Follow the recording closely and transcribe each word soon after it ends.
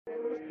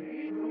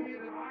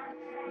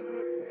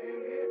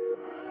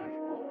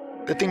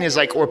The thing is,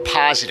 like, or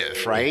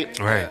positive, right?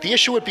 Right. The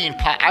issue with being,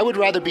 I would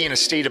rather be in a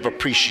state of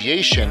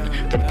appreciation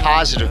than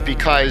positive,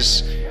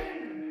 because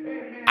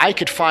I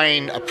could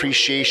find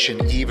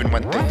appreciation even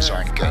when things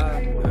aren't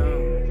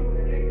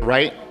good,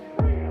 right?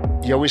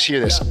 You always hear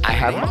this. I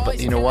haven't, but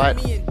you know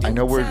what? I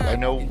know we're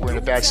in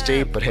a bad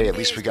state, but hey, at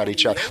least we got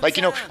each other. Like,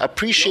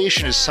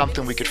 appreciation is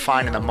something we could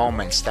find in the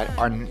moments that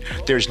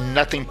there's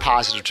nothing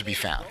positive to be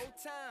found.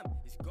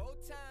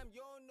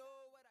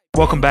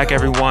 Welcome back,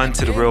 everyone,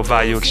 to the Real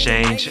Value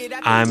Exchange.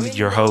 I'm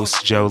your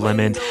host, Joe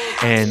Lemon,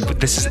 and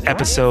this is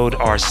episode,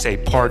 or say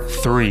part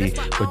 3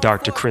 with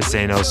Dr. Chris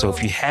Zaino. So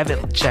if you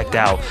haven't checked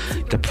out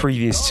the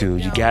previous 2,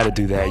 you got to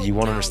do that. You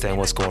won't understand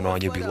what's going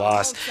on. You'll be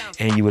lost,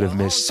 and you would have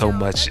missed so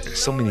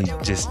many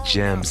just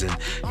gems and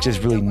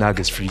just really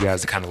nuggets for you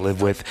guys to kind of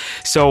live with.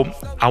 So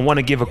I want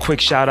to give a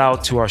quick shout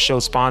out to our show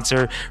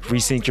sponsor,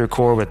 Resync Your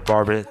Core, with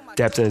Barbara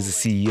Depta as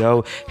the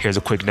CEO. Here's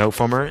a quick note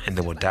from her, and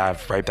then we'll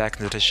dive right back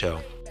into the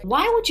show.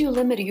 Why would you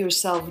limit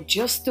yourself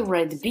just to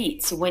red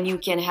beets when you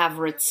can have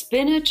red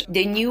spinach,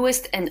 the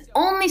newest and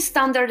only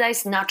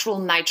standardized natural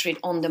nitrate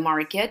on the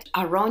market,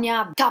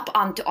 aronia, top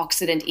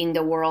antioxidant in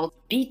the world,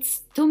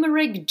 beets,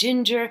 turmeric,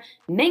 ginger,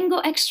 mango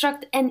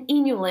extract, and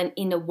inulin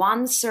in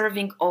one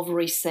serving of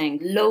Resync,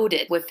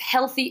 loaded with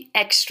healthy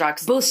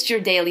extracts? Boost your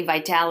daily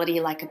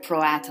vitality like a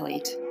pro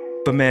athlete.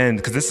 But man,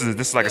 because this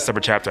is like a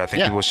separate chapter I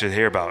think people should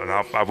hear about, and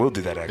I will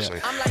do that actually.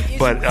 Yeah.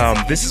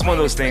 But this is one of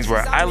those things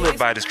where I live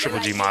by this triple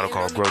G model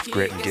called growth,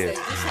 grit, and give.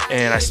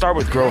 And I start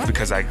with growth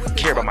because I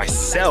care about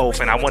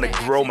myself and I want to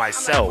grow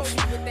myself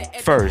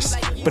first.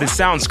 But it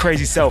sounds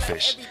crazy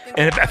selfish.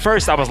 And at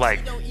first I was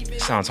like,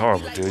 it sounds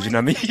horrible, dude. You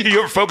know what I mean?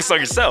 You're focused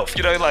on yourself.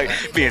 Like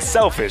being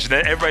selfish. And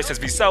then everybody says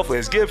be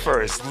selfless, give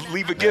first,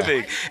 leave a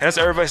giving. And that's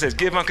what everybody says,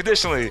 give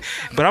unconditionally.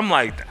 But I'm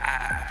like,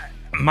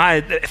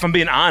 if I'm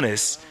being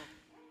honest,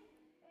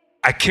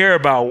 I care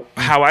about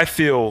how I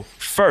feel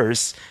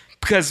first,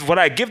 because what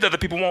I give to other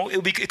people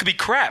it could be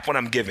crap when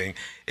I'm giving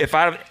if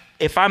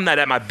I'm not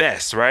at my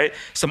best, right?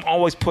 So I'm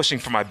always pushing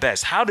for my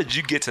best. How did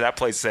you get to that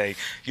place saying,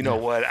 you know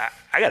what,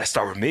 I got to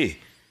start with me.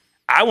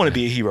 I want to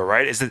be a hero,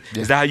 right? Is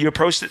that how you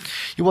approached it?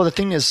 Well, the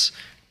thing is,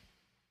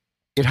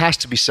 it has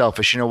to be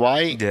selfish. You know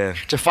why? Yeah.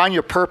 To find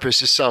your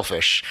purpose is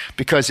selfish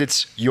because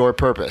it's your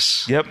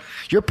purpose. Yep.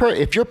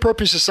 If your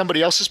purpose is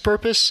somebody else's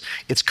purpose,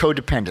 it's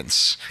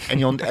codependence,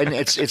 and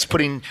it's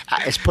putting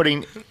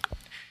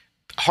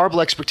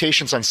horrible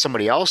expectations on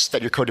somebody else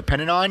that you're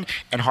codependent on,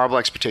 and horrible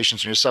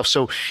expectations on yourself.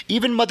 So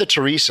even Mother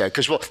Teresa,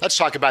 because let's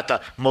talk about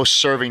the most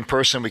serving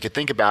person we could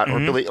think about,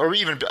 or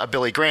even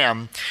Billy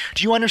Graham.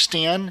 Do you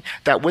understand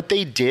that what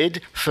they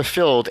did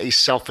fulfilled a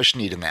selfish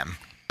need in them?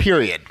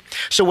 Period.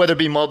 So whether it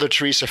be Mother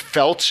Teresa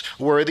felt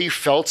worthy,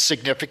 felt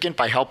significant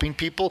by helping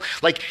people,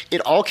 like it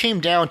all came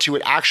down to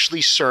it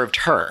actually served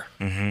her.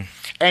 Mm-hmm.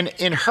 And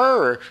in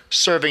her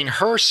serving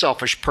her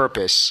selfish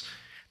purpose,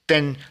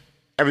 then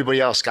everybody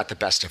else got the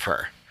best of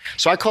her.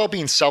 So I call it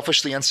being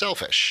selfishly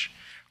unselfish.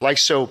 Like,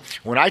 so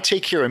when I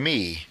take care of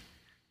me,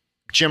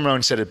 Jim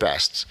Rohn said it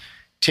best,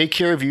 take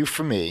care of you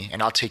for me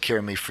and I'll take care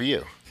of me for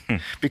you.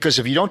 Because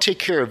if you don't take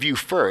care of you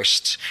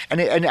first, and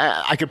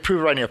I could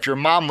prove it right now, if you're a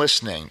mom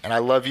listening, and I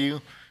love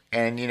you,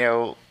 and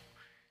and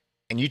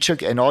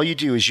all you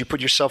do is you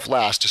put yourself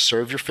last to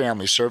serve your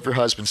family, serve your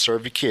husband,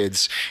 serve your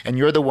kids, and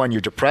you're the one,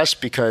 you're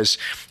depressed because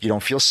you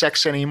don't feel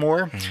sex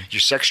anymore, your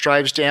sex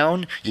drive's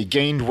down, you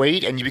gained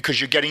weight, and because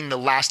you're getting the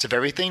last of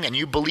everything, and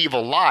you believe a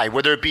lie,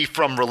 whether it be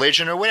from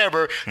religion or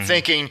whatever,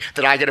 thinking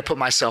that I got to put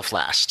myself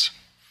last.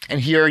 And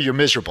here you're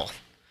miserable.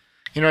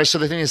 So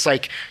the thing is,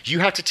 like,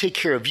 you have to take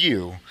care of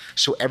you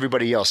so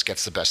everybody else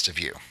gets the best of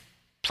you.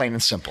 Plain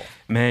and simple.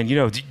 Man,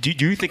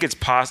 do you think it's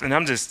possible, and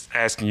I'm just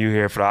asking you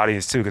here for the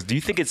audience too, because do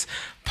you think it's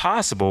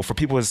possible for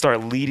people to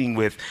start leading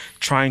with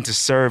trying to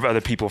serve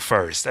other people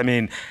first? I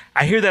mean,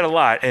 I hear that a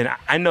lot, and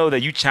I know that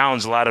you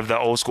challenge a lot of the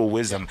old school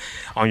wisdom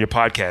on your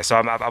podcast, so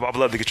I'd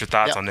love to get your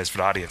thoughts on this for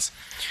the audience.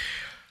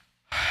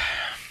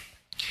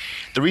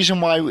 The reason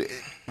why...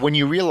 When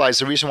you realize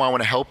the reason why I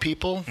want to help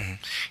people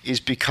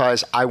is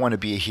because I want to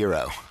be a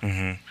hero.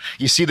 Mm-hmm.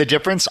 You see the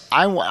difference?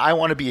 I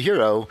want to be a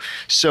hero.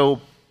 So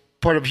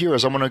part of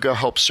heroes, I'm going to go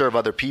help serve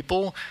other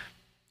people,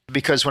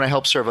 because when I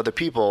help serve other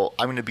people,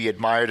 I'm going to be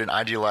admired and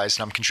idealized,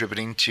 and I'm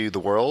contributing to the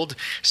world.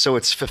 So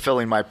it's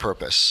fulfilling my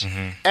purpose.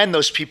 Mm-hmm. And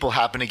those people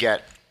happen to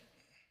get...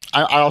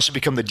 I also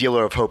become the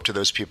dealer of hope to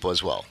those people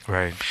as well.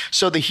 Right.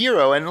 So the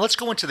hero, and let's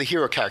go into the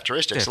hero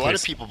characteristics. A lot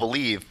of people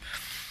believe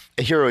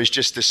a hero is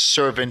just this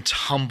servant,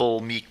 humble,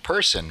 meek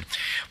person.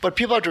 But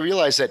people have to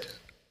realize that,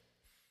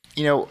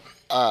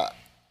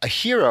 a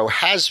hero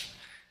has...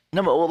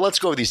 let's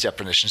go over these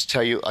definitions.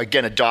 Tell you,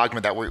 again, a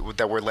dogma that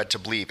we're led to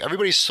believe.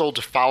 Everybody's told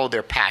to follow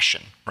their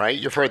passion, right?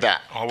 You've heard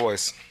that.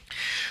 Always.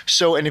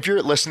 So, and if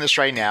you're listening to this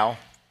right now,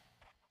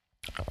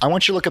 I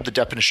want you to look up the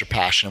definition of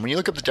passion. And when you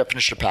look up the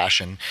definition of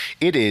passion,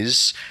 it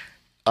is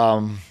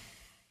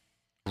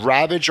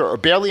ravaged or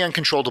barely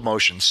uncontrolled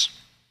emotions.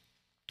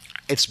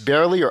 It's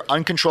barely or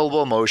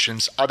uncontrollable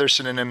emotions. Other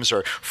synonyms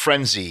are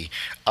frenzy,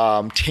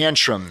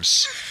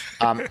 tantrums,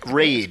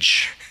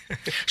 rage.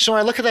 So when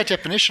I look at that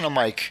definition, I'm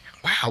like,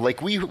 wow, like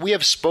we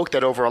have spoke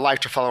that over our life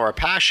to follow our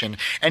passion,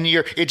 and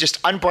it just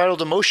unbridled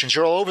emotions.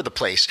 You're all over the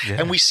place. Yeah.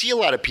 And we see a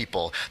lot of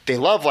people, they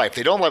love life,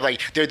 they don't love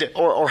life.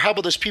 Or how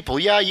about those people?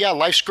 Yeah,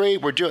 life's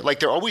great, we're doing, like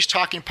they're always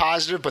talking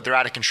positive, but they're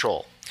out of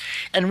control.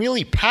 And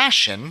really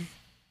passion,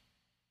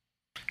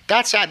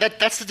 that's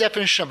the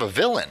definition of a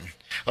villain.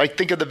 Like,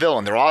 think of the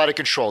villain. They're all out of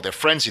control. They're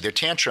frenzy. They're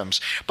tantrums.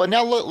 But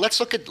now let's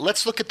look at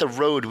the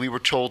road we were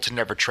told to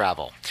never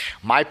travel.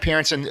 My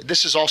parents, and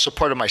this is also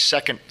part of my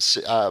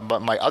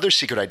my other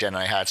secret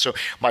identity I had. So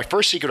my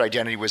first secret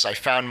identity was I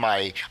found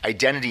my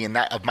identity in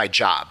that of my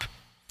job.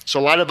 So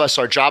a lot of us,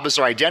 our job is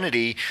our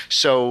identity,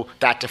 so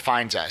that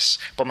defines us.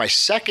 But my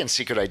second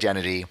secret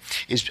identity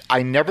is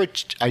I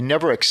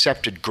never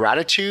accepted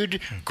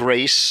gratitude,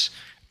 grace,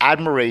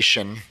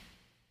 admiration,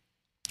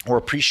 or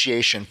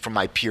appreciation from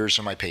my peers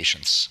or my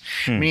patients.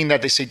 Meaning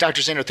that they say,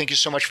 Dr. Zander, thank you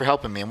so much for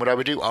helping me. And what I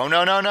would do, oh,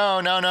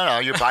 no,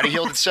 your body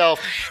healed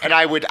itself. And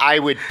I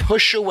would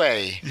push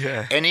away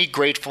any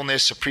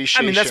gratefulness,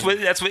 appreciation. I mean,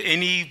 that's what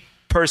any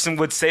person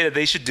would say that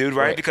they should do,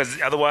 right?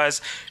 Because otherwise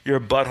you're a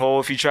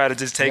butthole if you try to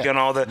just take on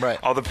all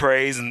the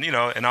praise and,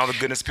 and all the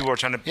goodness people are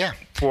trying to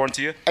pour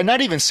into you. And not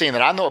even saying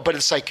that, I know, but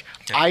it's like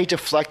I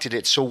deflected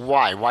it. So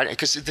why?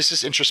 Because this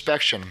is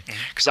introspection.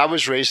 Because I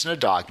was raised in a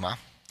dogma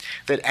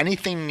that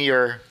anything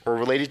near or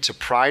related to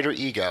pride or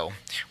ego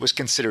was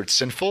considered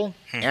sinful,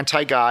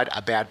 anti-God,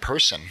 a bad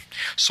person.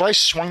 So I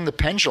swung the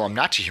pendulum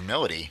not to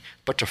humility,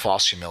 but to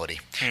false humility.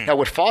 Now,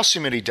 what false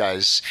humility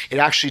does, it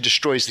actually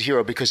destroys the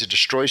hero because it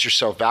destroys your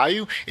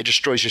self-value, it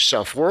destroys your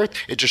self-worth,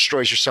 it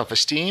destroys your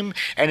self-esteem,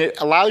 and it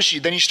allows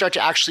you, then you start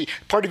to actually,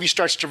 part of you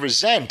starts to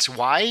resent.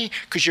 Why?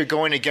 Because you're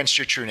going against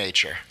your true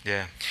nature.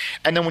 Yeah.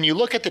 And then when you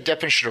look at the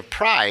definition of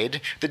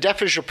pride, the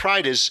definition of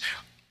pride is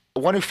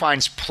one who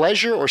finds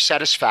pleasure or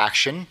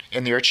satisfaction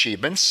in their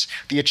achievements,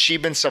 the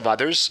achievements of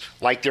others,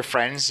 like their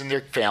friends and their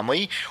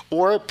family,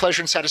 or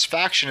pleasure and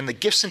satisfaction in the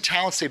gifts and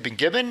talents they've been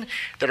given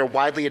that are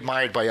widely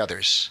admired by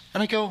others.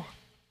 And I go,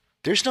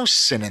 there's no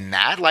sin in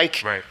that.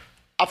 Like,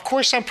 of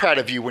course I'm proud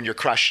of you when you're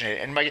crushing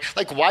it. And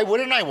why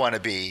wouldn't I want to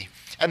be?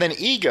 And then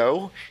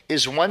ego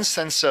is one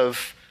sense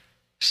of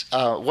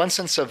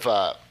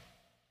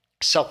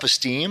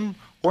self-esteem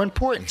or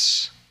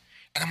importance.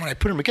 And then when I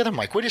put them together, I'm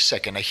like, wait a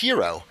second, a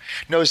hero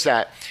knows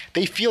that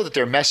they feel that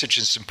their message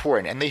is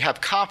important and they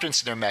have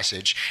confidence in their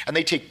message and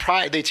they take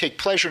pride, they take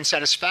pleasure and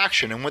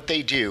satisfaction in what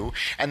they do,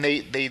 and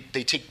they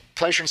take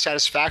pleasure and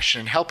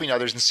satisfaction in helping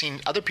others and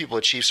seeing other people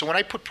achieve. So when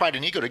I put pride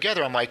and ego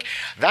together, I'm like,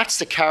 that's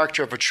the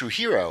character of a true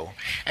hero.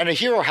 And a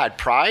hero had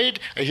pride,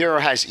 a hero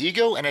has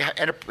ego, and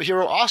a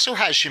hero also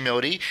has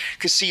humility.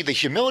 Because see, the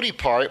humility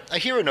part, a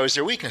hero knows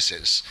their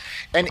weaknesses.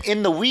 And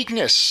in the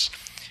weakness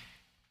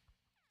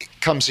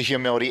comes the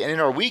humility, and in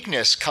our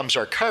weakness comes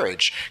our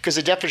courage. Because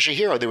the definition of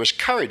hero, there was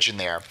courage in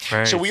there.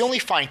 Right. So we only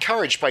find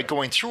courage by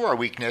going through our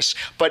weakness.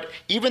 But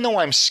even though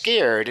I'm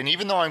scared, and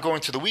even though I'm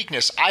going through the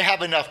weakness, I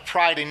have enough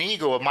pride and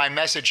ego of my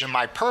message and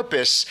my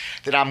purpose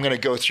that I'm going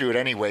to go through it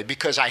anyway,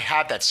 because I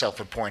have that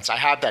self-importance. I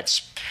have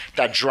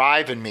that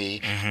drive in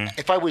me.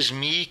 If I was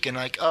meek and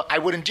I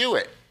wouldn't do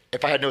it.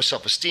 If I had no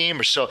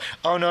self-esteem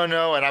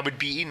no, and I would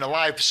be eaten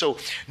alive. So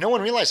no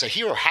one realized a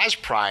hero has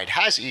pride,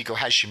 has ego,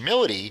 has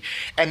humility,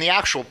 and the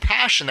actual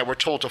passion that we're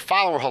told to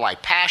follow our whole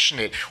life,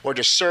 passionate or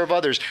to serve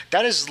others,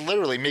 that is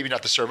literally, maybe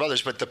not to serve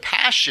others, but the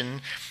passion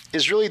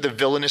is really the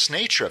villainous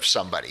nature of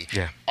somebody.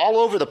 All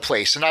over the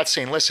place. And not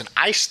saying, listen,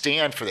 I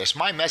stand for this.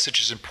 My message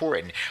is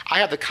important. I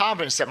have the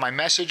confidence that my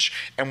message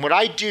and what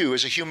I do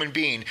as a human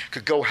being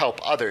could go help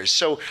others.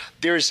 So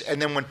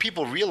and then when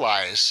people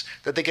realize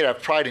that they could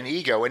have pride and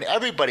ego, and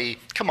everybody,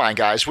 come on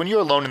guys, when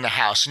you're alone in the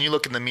house and you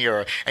look in the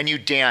mirror and you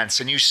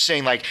dance and you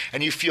sing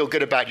and you feel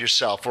good about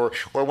yourself, or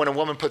when a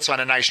woman puts on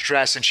a nice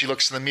dress and she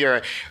looks in the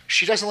mirror,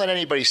 she doesn't let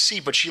anybody see,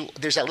 but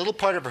there's that little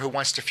part of her who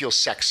wants to feel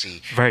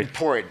sexy,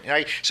 important.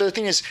 Right? So the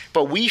thing is,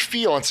 but we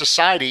feel in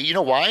society, you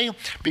know why?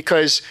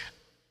 Because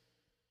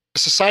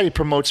society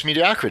promotes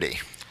mediocrity.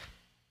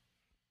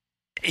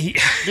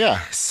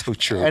 So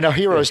true. And a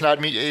hero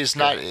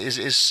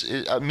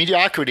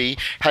mediocrity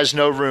has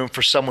no room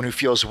for someone who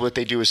feels what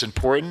they do is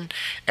important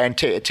and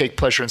take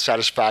pleasure and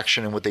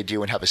satisfaction in what they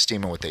do and have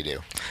esteem in what they do.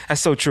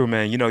 That's so true,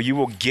 man. You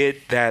will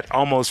get that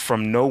almost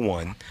from no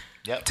one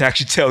to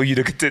actually tell you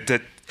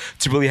to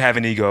really have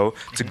an ego,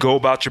 to go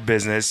about your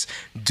business,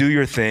 do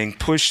your thing,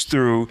 push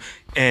through,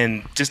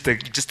 and just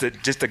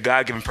a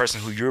God-given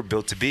person who you're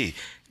built to be.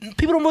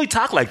 People don't really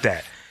talk like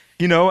that,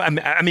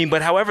 I mean,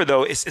 but however,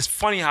 though, it's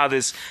funny how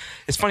this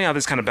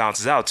kind of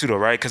balances out too, though,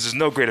 right? Because there's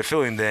no greater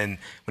feeling than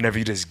whenever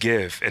you just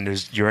give and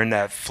you're in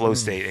that flow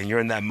state and you're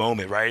in that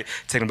moment, right?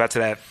 Taking back to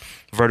that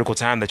vertical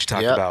time that you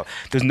talked about.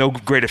 There's no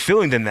greater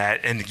feeling than that,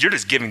 and you're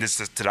just giving this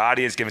to the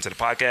audience, giving it to the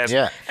podcast.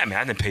 I mean,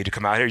 I didn't pay you to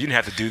come out here. You didn't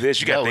have to do this.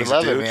 You got things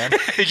to do. We love it, man.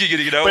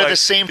 But at the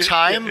same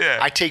time,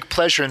 I take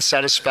pleasure and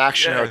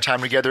satisfaction in our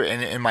time together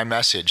in my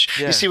message.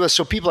 You see,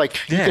 so people you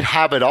could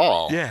have it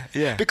all.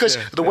 Because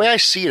the way I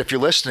see it, if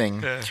you're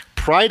listening,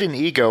 pride and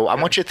ego, I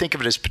want you to think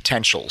of it as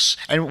potentials.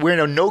 And we're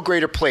in no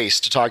greater place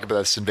to talk about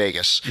this in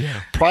Vegas.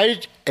 Yeah.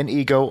 Pride and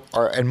ego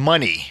and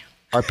money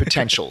are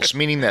potentials,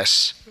 meaning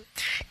this.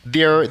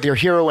 They're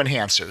hero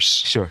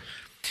enhancers. Sure.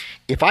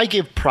 If I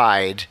give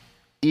pride,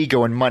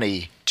 ego, and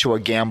money to a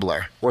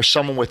gambler or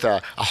someone with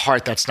a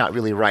heart that's not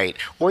really right,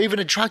 or even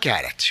a drug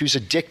addict who's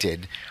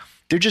addicted,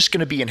 they're just going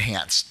to be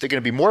enhanced. They're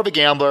going to be more of a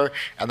gambler,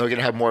 and they're going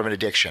to have more of an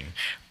addiction.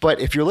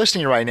 But if you're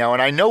listening right now,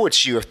 and I know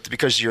it's you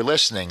because you're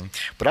listening,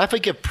 but if I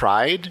give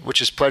pride, which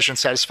is pleasure and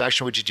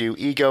satisfaction, what you do,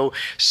 ego,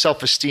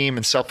 self-esteem,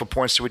 and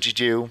self-importance to what you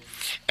do,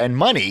 and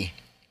money,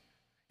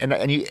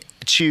 and you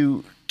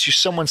to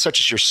someone such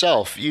as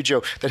yourself, you,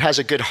 Joe, that has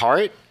a good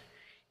heart,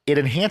 it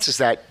enhances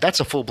that. That's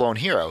a full-blown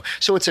hero.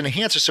 So it's an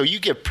enhancer. So you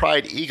give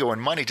pride, ego,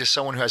 and money to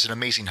someone who has an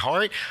amazing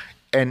heart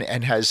and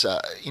has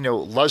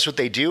loves what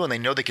they do, and they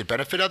know they could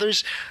benefit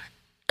others.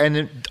 And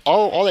then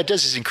all that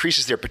does is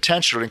increases their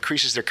potential. It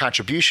increases their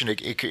contribution.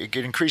 It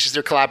increases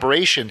their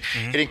collaboration.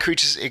 It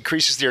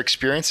increases their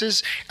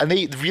experiences, and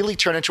they really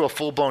turn into a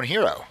full-blown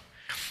hero.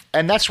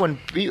 And that's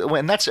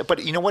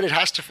but you know what? It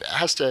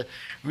has to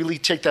really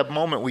take that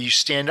moment where you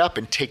stand up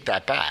and take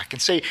that back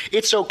and say,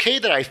 it's okay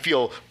that I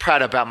feel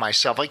proud about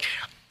myself. Like,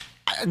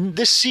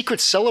 this secret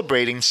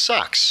celebrating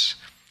sucks.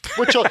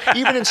 Which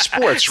even in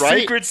sports, right?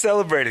 Secret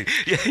celebrating.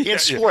 In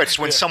sports,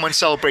 when someone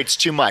celebrates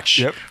too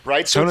much,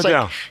 right? So it's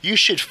like you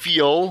should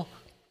feel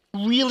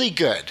really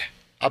good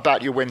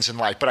about your wins in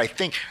life. But I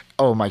think,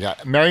 oh my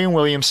God, Marianne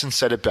Williamson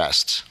said it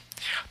best.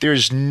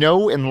 There's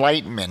no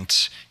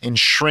enlightenment in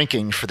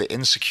shrinking for the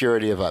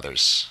insecurity of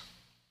others.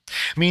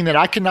 Meaning that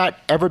I cannot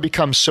ever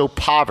become so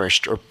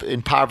impoverished or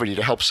in poverty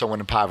to help someone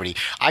in poverty.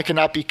 I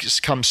cannot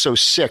become so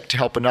sick to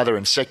help another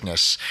in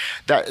sickness.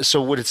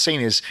 So what it's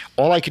saying is,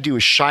 all I could do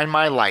is shine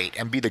my light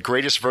and be the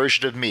greatest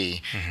version of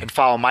me and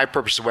follow my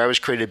purpose the way I was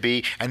created to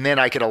be, and then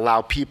I could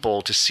allow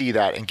people to see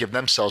that and give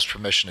themselves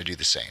permission to do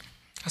the same.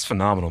 That's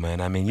phenomenal,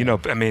 man. I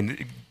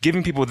mean,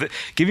 giving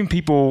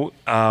people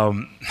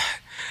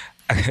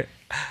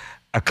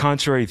a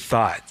contrary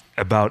thought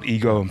about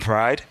ego and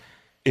pride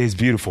is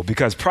beautiful,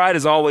 because pride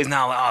is always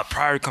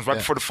pride comes right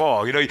before the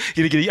fall. You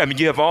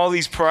have all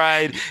these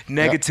pride,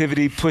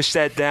 negativity, push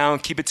that down,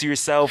 keep it to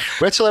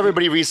yourself. Let's tell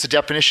everybody reads the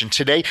definition.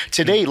 Today,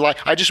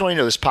 I just want you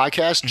to know this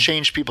podcast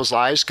changed people's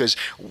lives, because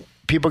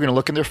people are going to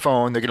look in their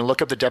phone, they're going to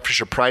look up the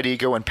definition of pride,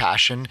 ego, and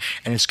passion,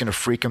 and it's going to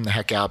freak them the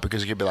heck out,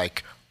 because they're going to be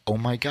like, oh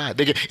my God.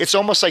 It's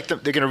almost like they're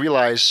going to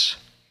realize,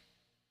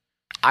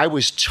 I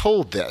was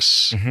told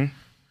this.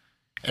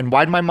 And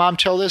why did my mom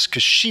tell this?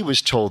 Because she was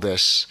told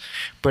this.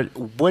 But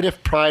what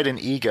if pride and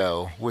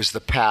ego was the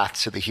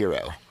path to the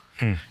hero?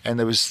 And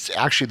there was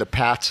actually the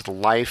path to the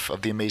life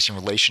of the amazing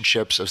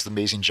relationships, of the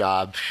amazing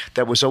job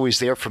that was always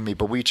there for me,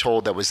 but we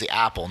told that was the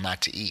apple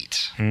not to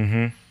eat.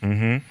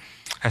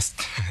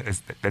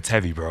 That's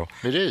heavy, bro.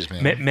 It is,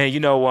 man.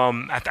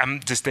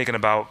 I'm just thinking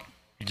about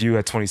you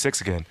at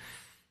 26 again.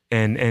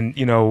 And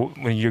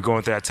when you're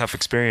going through that tough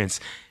experience,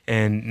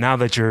 and now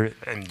that you're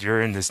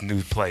in this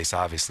new place,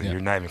 obviously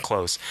you're not even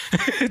close.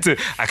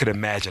 I could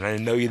imagine. I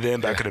didn't know you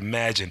then, but I could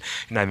imagine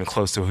you're not even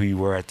close to who you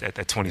were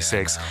at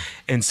 26.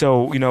 And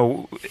so,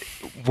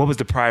 what was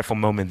the prideful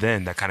moment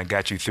then that kind of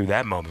got you through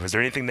that moment? Was there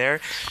anything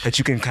there that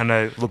you can kind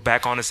of look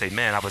back on and say,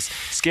 man, I was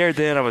scared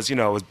then. I was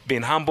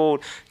being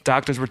humbled.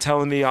 Doctors were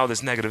telling me all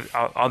this negative,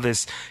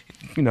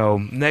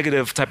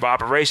 negative type of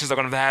operations are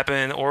going to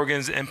happen,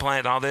 organs,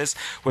 implant, all this.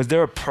 Was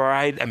there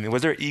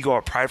was there ego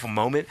or prideful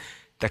moment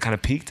that kind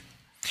of peaked?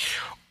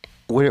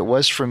 What it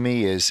was for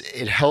me is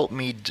it helped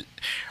me,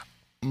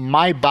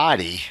 my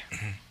body,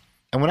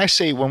 and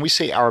when we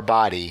say our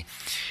body,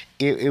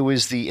 it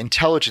was the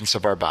intelligence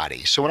of our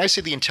body. So when I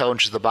say the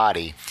intelligence of the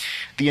body,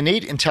 the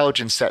innate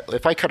intelligence that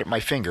if I cut my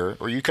finger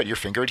or you cut your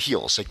finger, it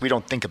heals. Like, we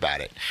don't think about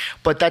it.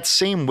 But that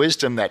same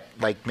wisdom that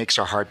makes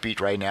our heart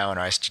beat right now and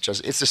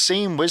it's the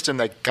same wisdom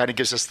that kind of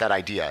gives us that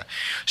idea.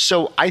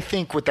 So I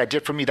think what that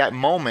did for me, that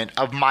moment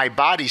of my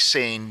body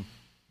saying,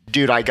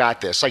 dude, I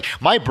got this. Like,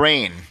 my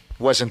brain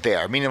wasn't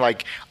there, meaning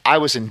like I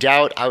was in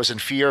doubt, I was in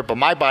fear, but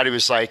my body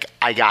was like,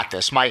 I got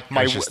this.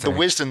 The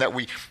wisdom that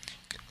we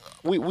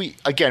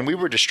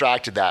were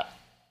distracted that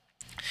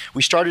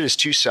we started as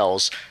 2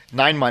 cells,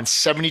 9 months,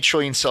 70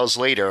 trillion cells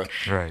later,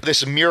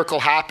 this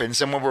miracle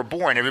happens. And when we're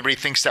born, everybody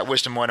thinks that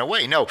wisdom went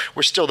away. No,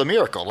 we're still the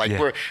miracle.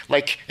 We're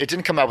like, it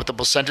didn't come out with the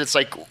placenta. It's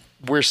like,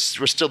 we're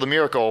still the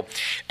miracle.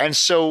 And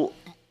so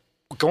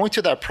going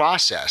through that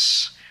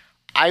process,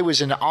 I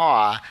was in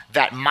awe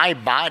that my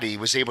body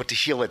was able to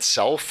heal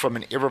itself from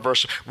an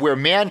irreversible, where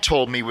man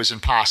told me was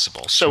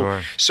impossible. So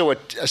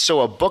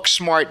a book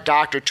smart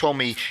doctor told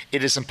me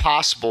it is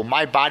impossible.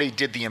 My body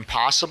did the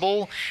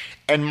impossible,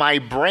 and my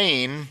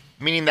brain,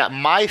 meaning that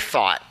my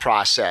thought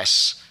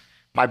process,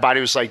 my body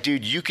was like,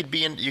 dude, you could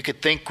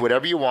think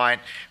whatever you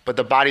want, but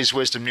the body's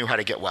wisdom knew how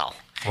to get well.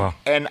 Wow.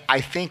 And I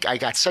think I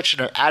got such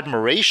an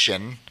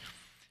admiration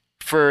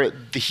for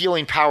the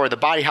healing power of the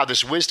body, how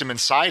this wisdom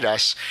inside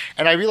us,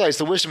 and I realized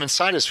the wisdom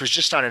inside us was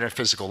just not at a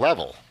physical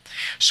level.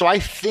 So I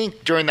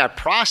think during that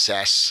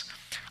process,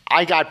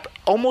 I got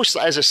almost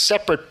as a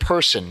separate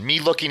person, me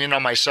looking in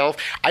on myself,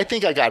 I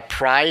think I got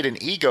pride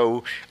and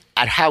ego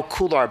at how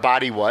cool our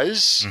body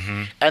was.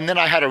 And then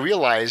I had to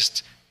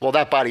realize, well,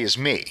 that body is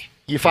me.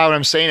 You follow what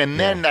I'm saying? And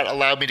then that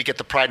allowed me to get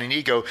the pride and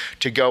ego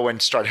to go and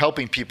start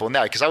helping people in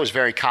that, because I was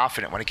very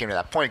confident when it came to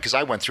that point because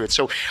I went through it.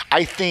 So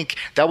I think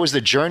that was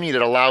the journey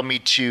that allowed me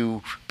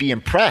to be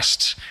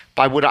impressed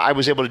by what I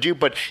was able to do.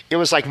 But it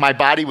was like my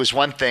body was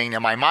one thing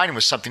and my mind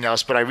was something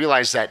else, but I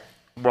realized that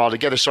we're all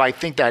together. So I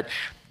think that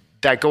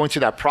going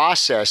through that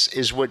process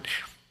is what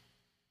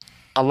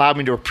allowed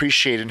me to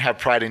appreciate and have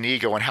pride and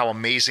ego and how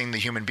amazing the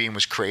human being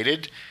was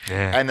created.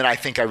 And then I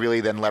think I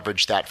really then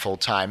leveraged that full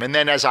time. And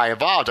then as I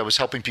evolved, I was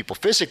helping people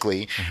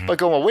physically, but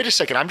going, well, wait a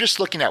second, I'm just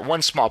looking at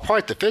one small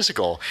part, the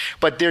physical,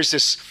 but there's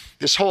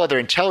this whole other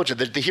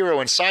intelligence. The hero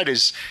inside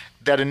is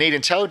that innate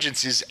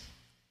intelligence is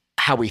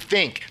how we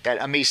think, that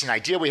amazing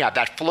idea we have,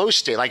 that flow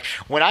state. Like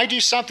when I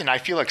do something, I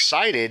feel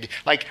excited.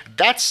 Like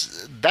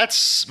that's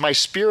my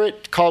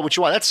spirit, call it what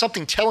you want. That's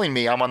something telling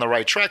me I'm on the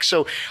right track.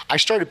 So I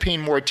started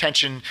paying more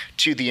attention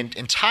to the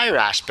entire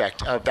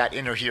aspect of that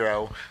inner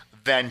hero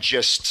than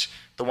just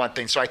the one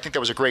thing. So I think that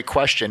was a great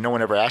question. No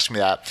one ever asked me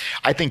that.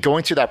 I think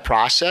going through that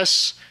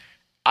process,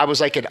 I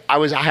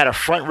had a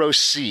front row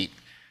seat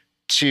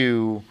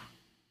to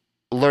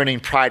learning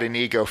pride and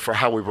ego for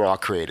how we were all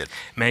created.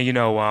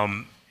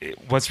 Man,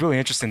 what's really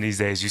interesting these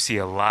days, you see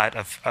a lot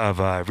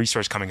of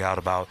research coming out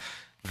about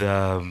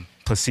the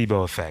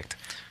placebo effect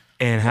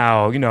and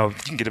how, you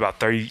can get I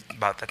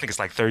think it's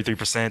like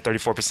 33%,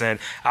 34%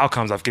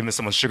 outcomes of giving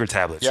someone sugar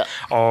tablets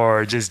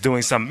or just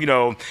doing some,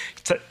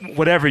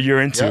 whatever you're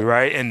into,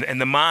 right?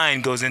 And the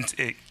mind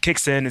it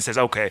kicks in and says,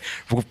 okay,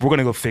 we're going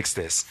to go fix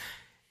this.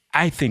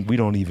 I think we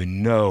don't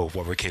even know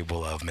what we're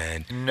capable of,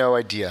 man. No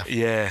idea.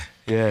 Yeah.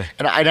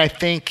 And I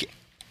think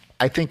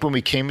when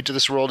we came into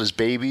this world as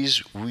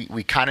babies,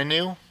 we kind of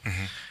knew,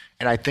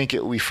 and I think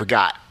we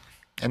forgot.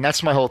 And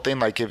that's my whole thing.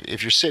 Like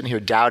if you're sitting here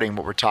doubting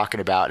what we're talking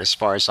about as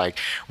far as like,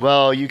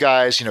 well, you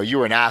guys, you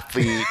were an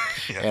athlete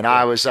and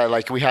I was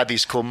like, we had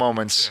these cool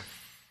moments.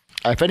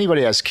 If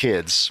anybody has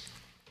kids,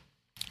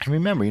 and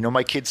remember,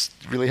 my kids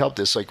really helped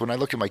this. Like when I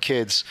look at my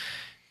kids,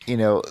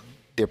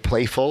 they're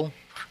playful.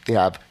 They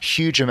have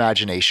huge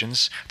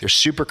imaginations. They're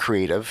super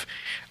creative.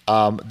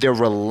 They're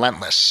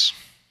relentless.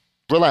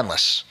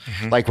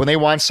 Like when they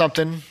want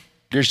something,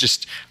 there's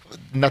just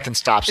nothing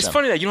stops them. It's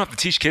funny that you don't have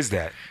to teach kids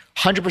that.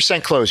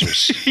 100%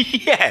 closers.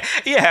 Yeah.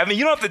 I mean,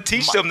 you don't have to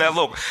teach them that.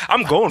 Look,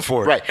 I'm going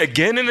for it. Right.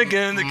 Again and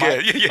again and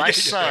again. My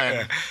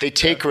son, they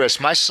take risks.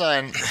 My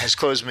son has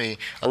closed me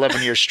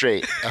 11 years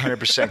straight,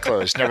 100%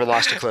 closed. Never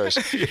lost a close.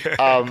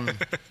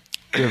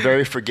 They're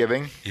very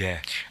forgiving. Yeah.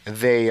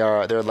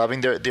 They're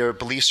loving. Their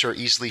beliefs are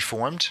easily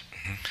formed.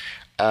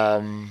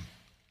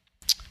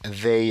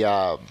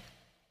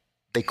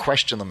 They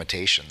question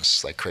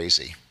limitations like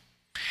crazy.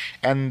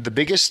 And the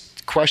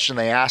biggest question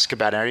they ask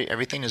about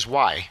everything is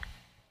why?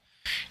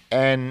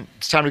 And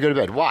it's time to go to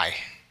bed. Why?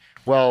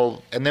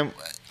 Well, and then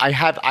I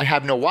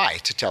have no why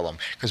to tell them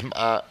because,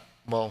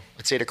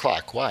 it's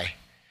 8:00. Why?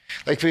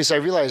 Because I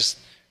realized,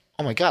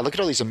 oh my God, look at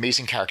all these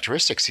amazing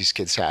characteristics these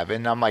kids have.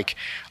 And I'm like,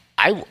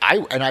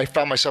 I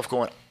found myself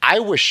going, I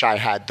wish I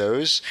had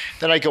those.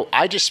 Then I go,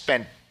 I just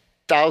spent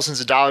thousands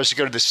of dollars to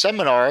go to the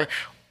seminar.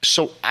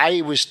 So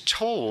I was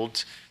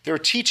told they were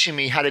teaching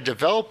me how to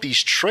develop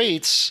these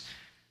traits,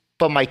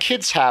 but my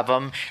kids have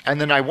them.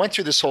 And then I went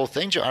through this whole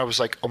thing. I was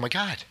like, oh my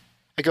God.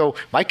 I go,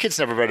 my kids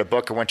never read a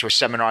book or went to a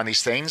seminar on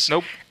these things.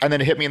 Nope. And then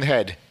it hit me in the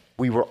head.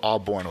 We were all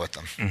born with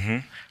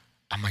them.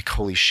 I'm like,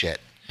 holy shit.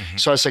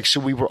 So I was like,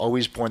 so we were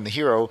always born the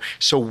hero.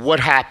 So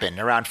what happened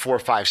around 4,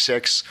 5,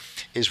 6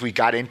 is we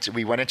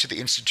went into the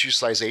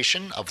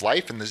institutionalization of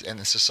life in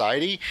the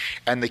society,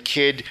 and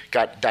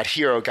that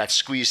hero got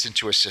squeezed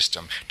into a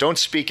system. Don't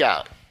speak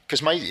out.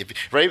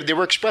 Because they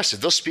were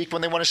expressive. They'll speak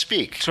when they want to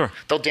speak. Sure.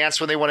 They'll dance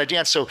when they want to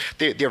dance. So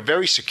they're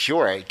very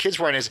secure. Kids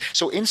weren't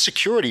so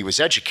insecurity was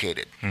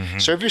educated.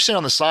 So if you're sitting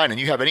on the side and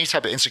you have any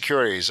type of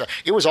insecurities,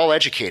 it was all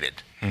educated.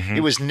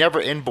 It was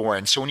never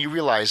inborn. So when you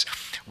realize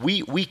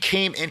we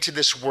came into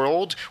this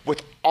world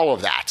with all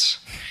of that,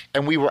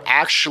 and we were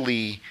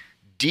actually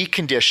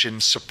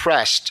deconditioned,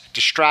 suppressed,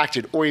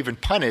 distracted, or even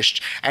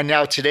punished, and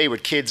now today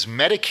with kids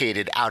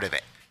medicated out of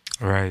it.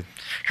 Right.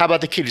 How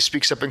about the kid who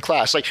speaks up in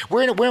class? Like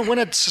we're in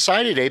a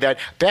society today that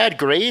bad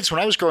grades, when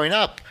I was growing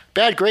up,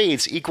 bad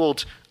grades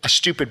equaled a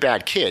stupid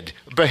bad kid,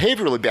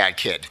 behaviorally bad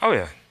kid. Oh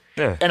yeah.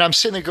 Yeah. And I'm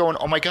sitting there going,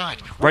 oh my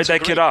God. Write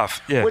that kid off.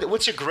 Yeah.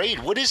 What's a grade?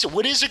 What is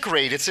a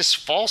grade? It's this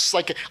false,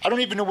 I don't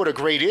even know what a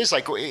grade is.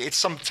 Like it's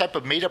some type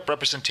of made up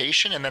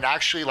representation and then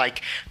actually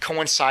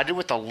coincided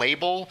with a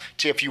label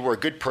to if you were a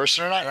good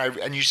person or not.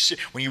 And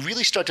when you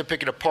really start to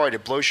pick it apart,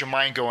 it blows your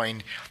mind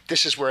going,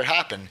 this is where it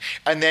happened.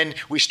 And then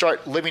we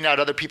start living out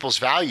other people's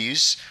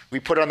values.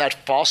 We put on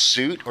that false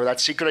suit or that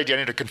secret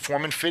identity to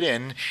conform and fit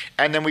in.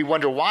 And then we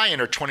wonder why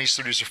in our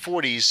 20s, 30s,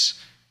 or 40s,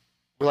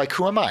 we're like,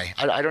 who am I?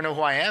 I don't know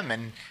who I am.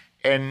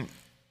 And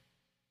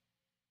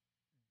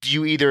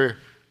you either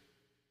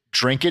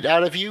drink it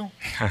out of you,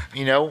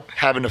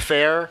 have an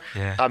affair,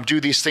 do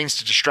these things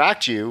to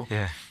distract you,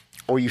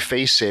 or you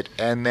face it,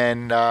 and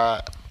then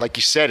like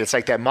you said, it's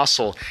like that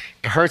muscle.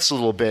 It hurts a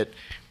little bit,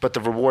 but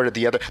the reward at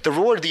the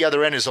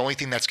other end is the only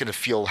thing that's going to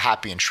feel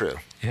happy and true.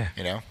 Yeah.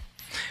 You know?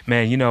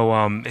 Man,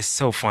 it's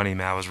so funny,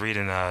 man. I was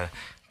reading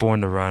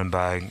Born to Run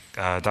by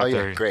Dr. Oh,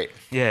 yeah, great.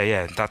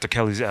 Yeah, Dr.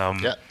 Kelly's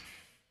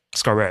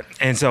Scarrett.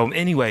 And so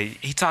anyway,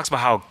 he talks about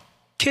how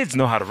kids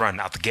know how to run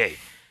out the gate.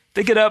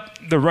 They get up,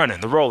 they're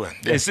running, they're rolling.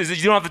 Yeah.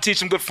 You don't have to teach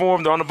them good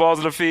form. They're on the balls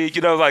of their feet,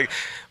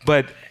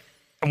 but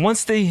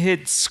once they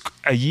hit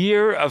a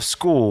year of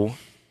school,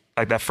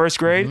 like that first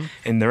grade,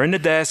 and they're in the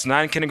desk,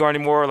 not in kindergarten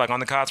anymore, like on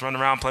the cots,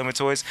 running around, playing with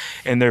toys,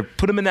 and they're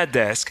put them in that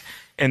desk,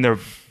 and their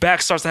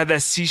back starts to have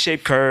that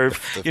C-shaped curve.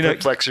 The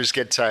hip flexors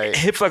get tight.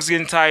 Hip flexors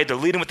getting tight. They're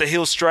leading with the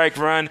heel strike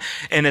run,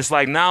 and it's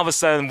like now all of a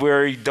sudden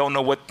we don't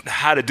know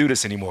how to do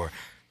this anymore.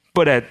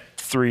 But at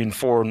 3 and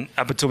 4,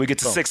 up until we get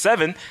to 6,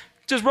 7,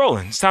 just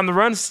rolling. It's time to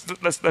run.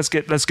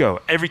 Let's go.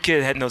 Every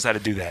kid knows how to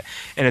do that.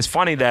 And it's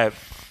funny that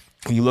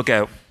when you look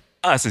at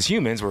us as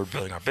humans, we're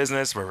building our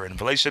business, we're in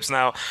relationships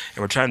now,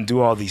 and we're trying to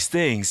do all these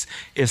things.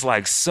 It's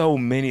like so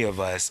many of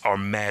us are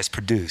mass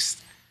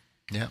produced.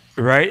 Yeah.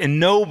 Right? And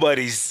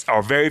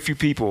very few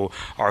people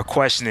are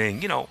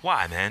questioning,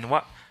 why, man?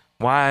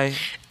 Why?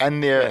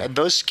 And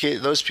those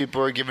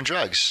people are given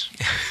drugs.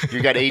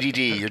 You got ADD,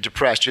 you're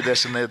depressed, you're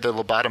this, and they're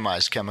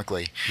lobotomized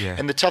chemically. Yeah.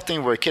 And the tough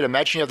thing for a kid,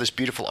 imagine you have this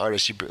beautiful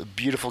artist, a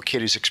beautiful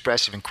kid who's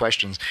expressive and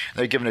questions, and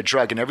they're given a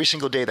drug, and every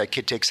single day that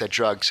kid takes that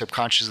drug,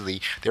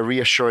 subconsciously, they're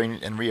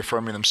reassuring and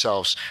reaffirming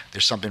themselves,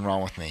 there's something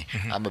wrong with me.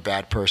 I'm a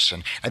bad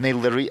person. And they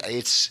literally,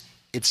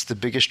 it's the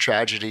biggest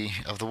tragedy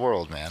of the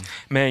world, man.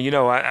 Man,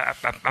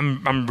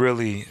 I'm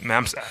really,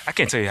 man, I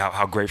can't tell you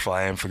how grateful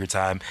I am for your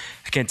time.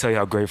 I can't tell you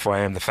how grateful I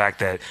am the fact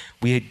that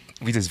we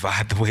just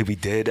vibed the way we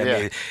did. I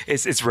mean,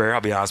 it's rare, I'll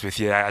be honest with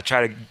you. I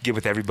try to get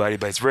with everybody,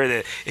 but it's rare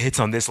that it hits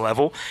on this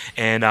level.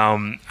 And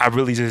I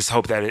really just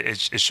hope that it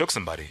shook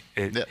somebody.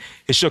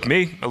 It shook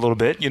me a little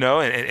bit, and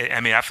I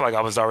mean, I feel like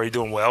I was already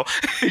doing well,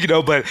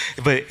 but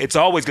it's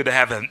always good to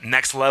have a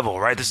next level,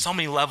 right? There's so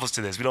many levels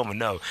to this, we don't even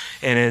know.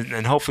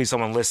 And hopefully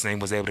someone listening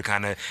was able to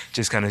kind of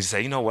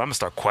say, you know what, I'm gonna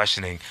start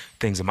questioning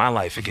things in my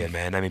life again,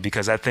 man. I mean,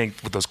 because I think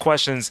with those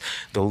questions,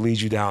 they'll lead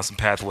you down some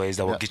pathways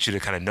that will get you to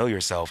kind of know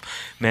yourself,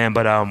 man.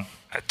 But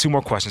 2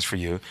 more questions for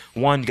you.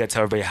 One, you got to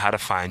tell everybody how to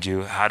find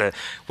you,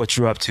 what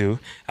you're up to.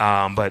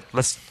 But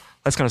let's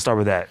kind of start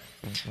with that.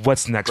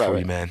 What's next for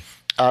you, man?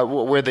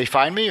 Where they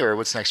find me, or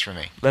what's next for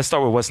me? Let's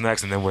start with what's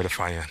next and then where to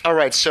find you. All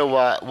right. So,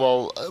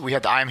 we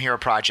have the I Am Hero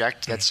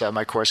project. That's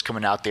my course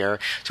coming out there.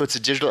 So it's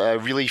a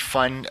really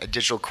fun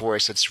digital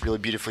course that's really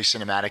beautifully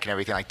cinematic and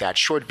everything like that.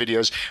 Short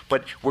videos,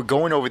 but we're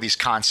going over these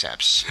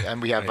concepts.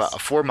 And we have Nice.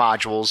 4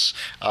 modules,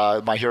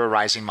 My Hero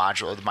Rising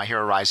module, the My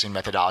Hero Rising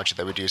methodology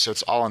that we do. So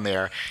it's all in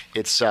there.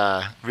 It's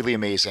really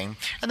amazing.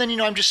 And then,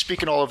 I'm just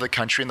speaking all over the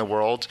country and the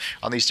world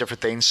on these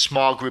different things.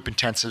 Small group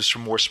intensives for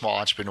more small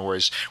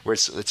entrepreneurs, where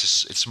it's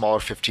smaller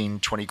 15,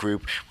 20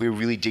 group. We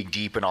really dig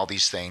deep in all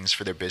these things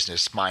for their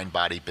business, mind,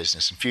 body,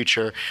 business, and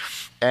future,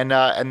 and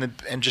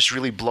just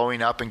really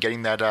blowing up and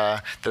getting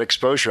that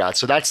exposure out.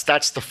 So that's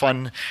the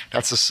fun.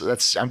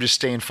 I'm just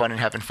staying fun and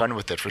having fun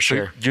with it for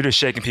sure. You're just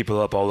shaking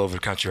people up all over the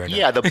country right now.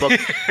 Yeah, the book,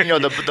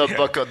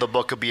 the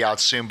book will be out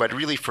soon. But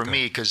really for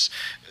me, because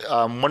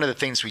one of the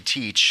things we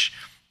teach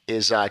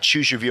is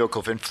choose your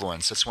vehicle of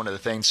influence. That's one of the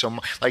things. So,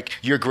 like,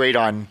 you're great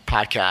on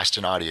podcast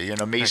and audio. You're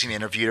an amazing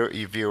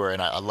interviewer,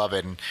 and I love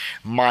it. And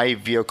my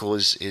vehicle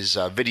is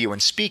video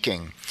and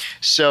speaking.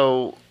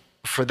 So,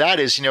 for that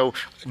is,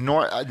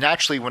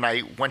 naturally, when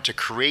I went to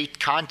create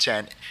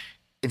content,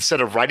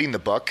 instead of writing the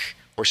book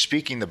or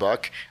speaking the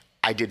book,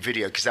 I did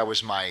video because that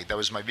was my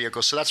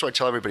vehicle. So that's what I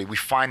tell everybody. We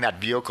find that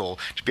vehicle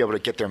to be able to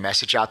get their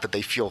message out, that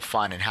they feel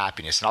fun and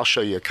happiness. And I'll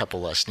show you a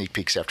couple sneak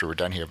peeks after we're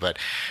done here. But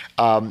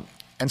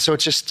and so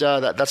it's just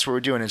that's what we're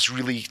doing. It's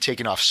really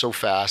taking off so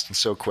fast and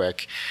so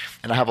quick,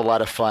 and I have a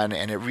lot of fun,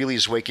 and it really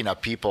is waking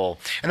up people.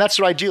 And that's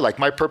what I do. Like,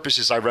 my purpose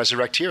is I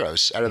resurrect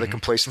heroes out of the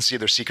complacency of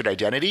their secret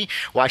identity.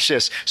 Watch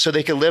this, so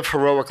they can live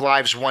heroic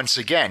lives once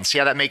again. See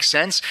how that makes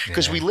sense?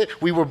 Because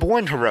we were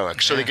born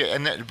heroic. So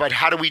but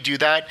how do we do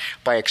that?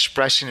 By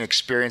expressing and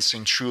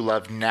experiencing true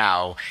love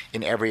now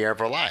in every area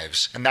of our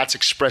lives, and that's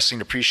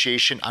expressing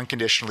appreciation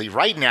unconditionally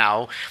right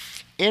now.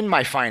 In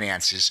my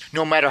finances,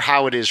 no matter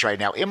how it is right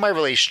now, in my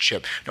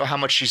relationship, no how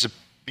much she's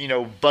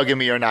bugging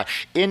me or not,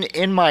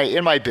 in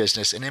my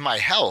business and in my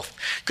health,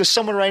 because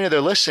someone right now, they're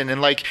listening and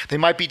like they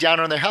might be down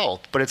on their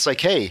health, but it's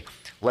like, hey,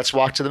 let's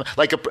walk to them,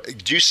 like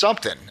do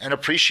something and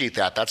appreciate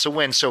that. That's a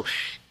win. So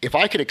if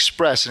I could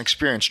express and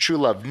experience true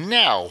love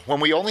now, when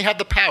we only have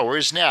the power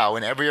is now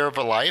in every area of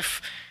our life,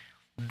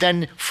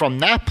 then from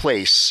that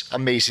place,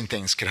 amazing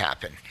things could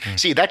happen.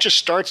 See, that just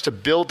starts to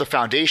build the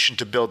foundation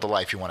to build the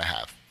life you want to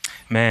have.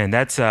 Man,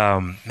 that's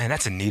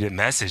a needed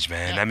message,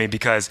 man. Yeah. I mean,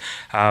 because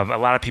a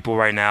lot of people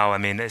right now, I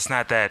mean, it's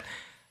not that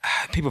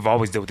people have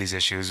always dealt with these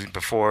issues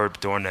before.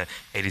 During the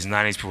 80s and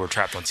 90s, people were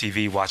trapped on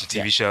TV, watching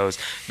TV shows.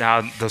 Now,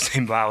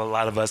 a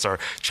lot of us are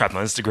trapped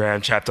on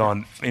Instagram, trapped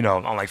on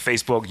on like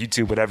Facebook,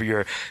 YouTube,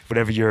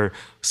 whatever your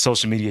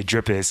social media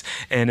drip is.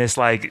 And it's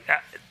like,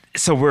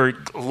 so we're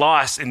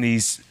lost in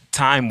these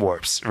time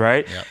warps,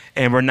 right? Yep.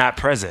 And we're not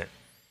present,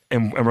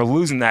 and we're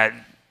losing that,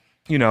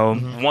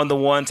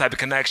 one-to-one type of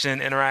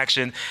connection,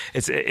 interaction.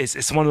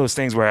 It's one of those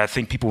things where I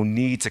think people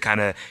need to kind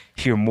of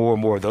hear more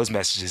and more of those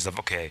messages of,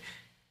 okay,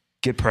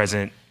 get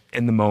present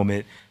in the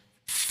moment,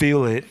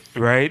 feel it,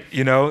 right?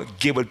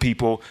 Get with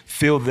people,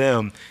 feel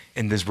them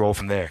in this role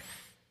from there.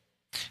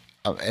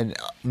 And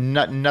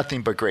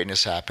nothing but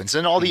greatness happens,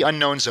 and all the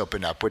unknowns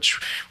open up, which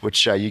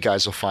you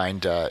guys will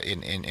find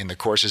in the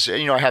courses.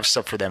 I have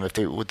stuff for them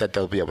that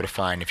they'll be able to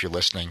find if you're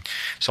listening.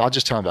 So I'll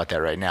just tell them about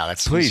that right now.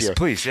 That's easier.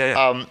 Please,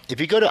 yeah. If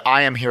you go to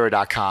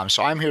IamHero.com,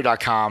 so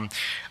IamHero.com.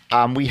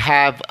 We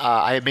have,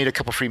 I have made a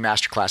couple free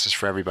masterclasses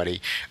for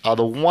everybody.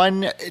 The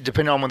one,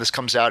 depending on when this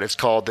comes out, it's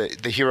called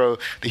the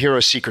Hero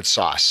Secret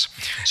Sauce.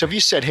 So if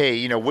you said,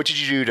 hey, what did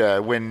you do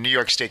to win New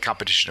York State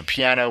competition of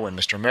piano, win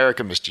Mr.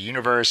 America, Mr.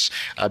 Universe,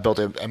 build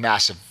a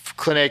massive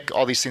clinic,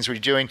 all these things we're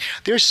doing,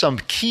 there's some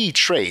key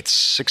traits,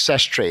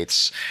 success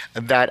traits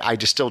that I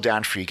distilled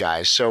down for you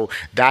guys. So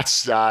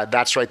that's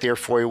right there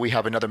for you. We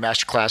have another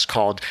masterclass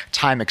called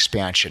Time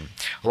Expansion.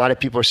 A lot of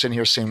people are sitting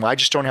here saying, well, I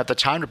just don't have the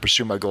time to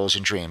pursue my goals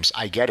and dreams.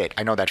 I get it.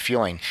 I know that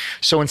feeling.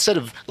 So instead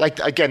of,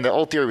 again, the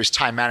old theory was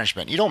time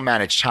management. You don't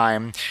manage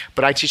time,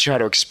 but I teach you how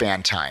to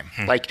expand time.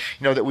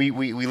 That we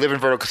live in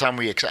vertical time,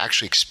 we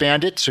actually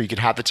expand it so you can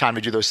have the time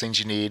to do those things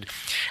you need.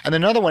 And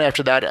then another one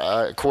after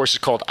that course is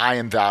called I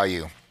Am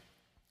Value.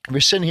 We're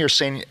sitting here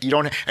saying you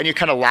don't, and you're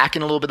kind of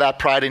lacking a little bit of that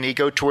pride and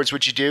ego towards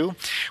what you do.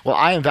 Well,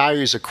 I Am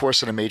Value is a course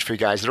that I made for you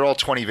guys. They're all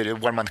 20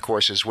 1-month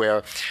courses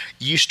where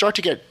you start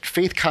to get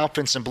faith,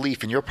 confidence, and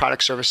belief in your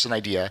product, service, and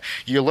idea.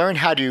 You learn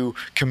how to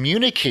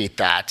communicate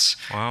that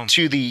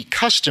to the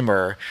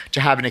customer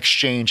to have an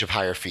exchange of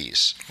higher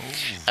fees. Ooh.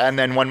 And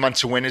then 1 month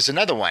to win is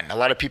another one. A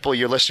lot of people,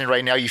 you're listening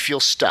right now, you feel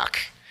stuck.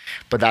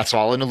 But that's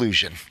all an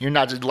illusion. You're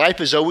not.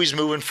 Life is always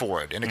moving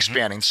forward and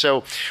expanding.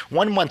 So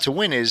 1 month to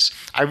win is,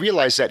 I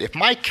realize that if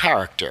my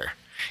character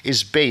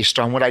is based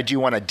on what I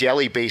do on a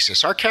daily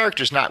basis, our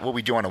character is not what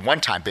we do on a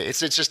one-time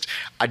basis. It's just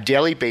a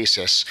daily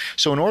basis.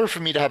 So in order for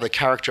me to have the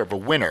character of a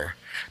winner,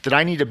 that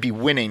I need to be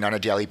winning on a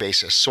daily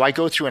basis. So I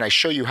go through and I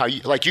show you how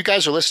you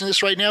guys are listening to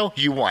this right now,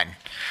 you won.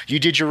 You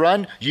did your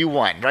run, you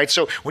won, right?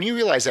 So when you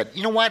realize that,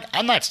 you know what,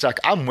 I'm not stuck,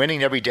 I'm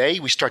winning every day,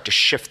 we start to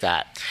shift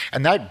that.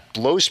 And that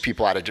blows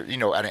people out of,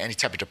 out of any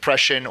type of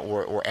depression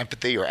or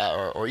empathy or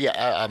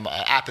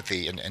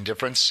apathy and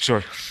indifference.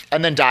 Sure.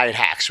 And then diet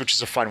hacks, which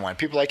is a fun one.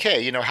 People are like,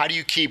 hey, how do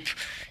you keep...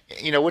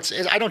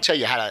 I don't tell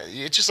you how to,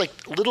 it's just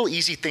like little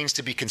easy things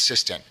to be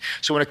consistent.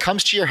 So when it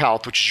comes to your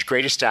health, which is your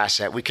greatest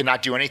asset, we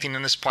cannot do anything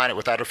on this planet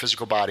without our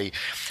physical body.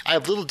 I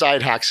have little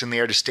diet hacks in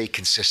there to stay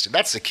consistent.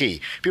 That's the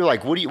key. People are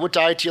like, what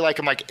diet do you like?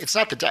 I'm like, it's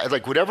not the diet.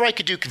 Like whatever I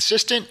could do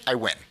consistent, I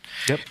win.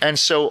 Yep. And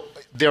so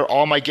they're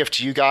all my gift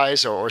to you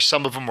guys, or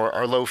some of them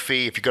are low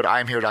fee. If you go to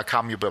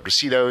IamHero.com, you'll be able to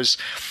see those.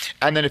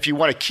 And then if you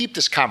want to keep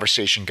this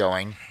conversation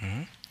going,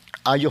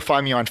 you'll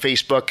find me on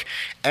Facebook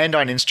and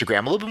on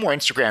Instagram. A little bit more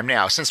Instagram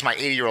now. Since my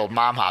 80-year-old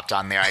mom hopped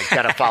on there, I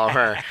got to follow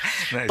her.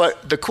 Nice.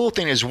 But the cool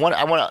thing is,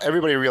 I want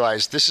everybody to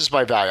realize this is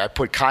my value. I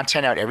put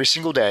content out every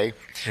single day,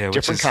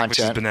 different content. Which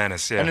is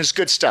bananas, and it's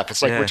good stuff.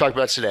 It's like we're talking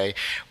about today.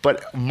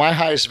 But my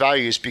highest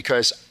value is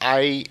because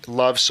I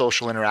love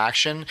social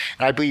interaction.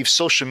 And I believe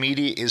social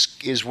media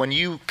is when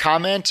you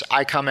comment,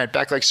 I comment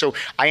back. So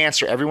I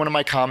answer every one of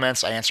my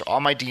comments. I answer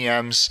all my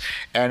DMs,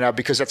 and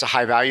because that's a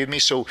high value to me.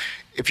 So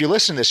if you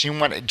listen to this, you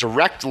want a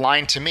direct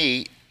line to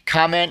me,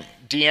 comment,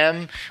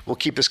 DM, we'll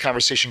keep this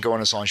conversation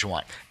going as long as you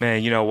want.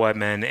 Man, you know what,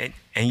 man?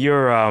 And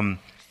you're,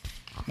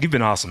 you've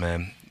been awesome,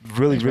 man.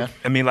 Really, Thanks, man.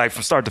 I mean,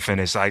 from start to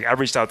finish, I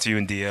reached out to you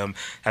in DM.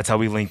 That's how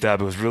we linked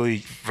up. It was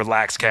really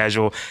relaxed,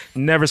 casual.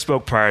 Never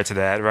spoke prior to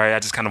that, right? I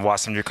just kind of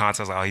watched some of your content.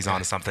 I was like, oh, he's on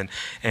to something.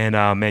 And,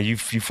 man, you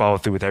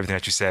followed through with everything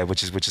that you said,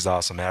 which is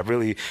awesome, man. I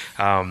really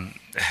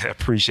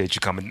appreciate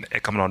you coming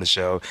on the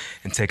show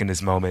and taking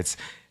these moments.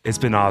 It's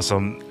been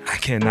awesome. I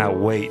cannot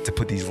wait to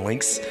put these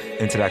links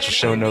into the actual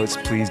show notes.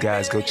 Please,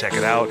 guys, go check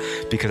it out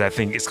because I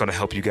think it's going to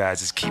help you guys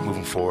just keep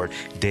moving forward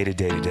day to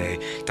day to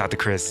day. Dr.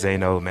 Chris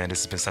Zaino, man, this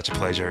has been such a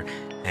pleasure.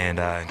 And,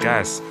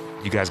 guys,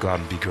 you guys go out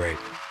and be great.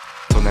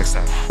 Until next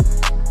time.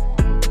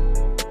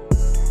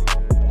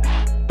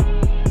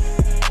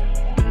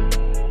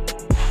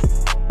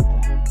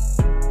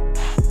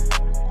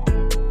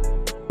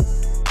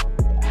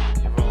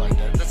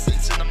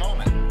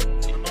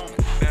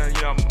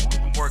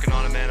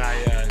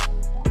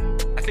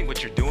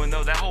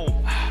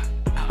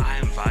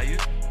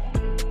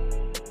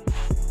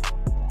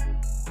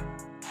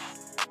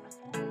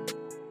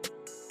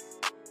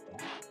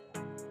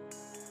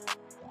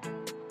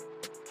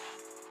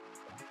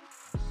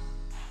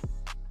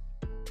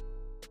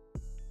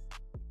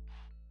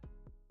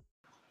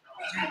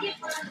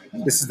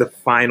 This is the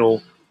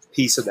final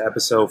piece of the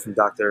episode from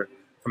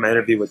an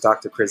interview with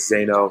Dr. Chris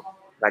Zaino.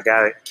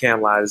 I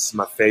can't lie, this is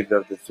my favorite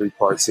of the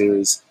 3-part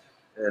series,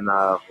 and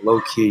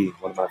low key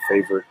one of my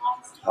favorite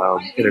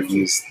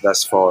interviews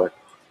thus far.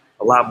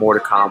 A lot more to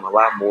come, a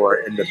lot more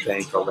in the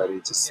bank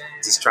already. Just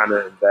trying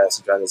to invest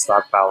and trying to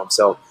stockpile them.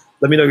 So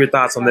let me know your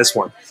thoughts on this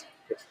one.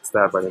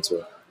 dive right into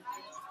it.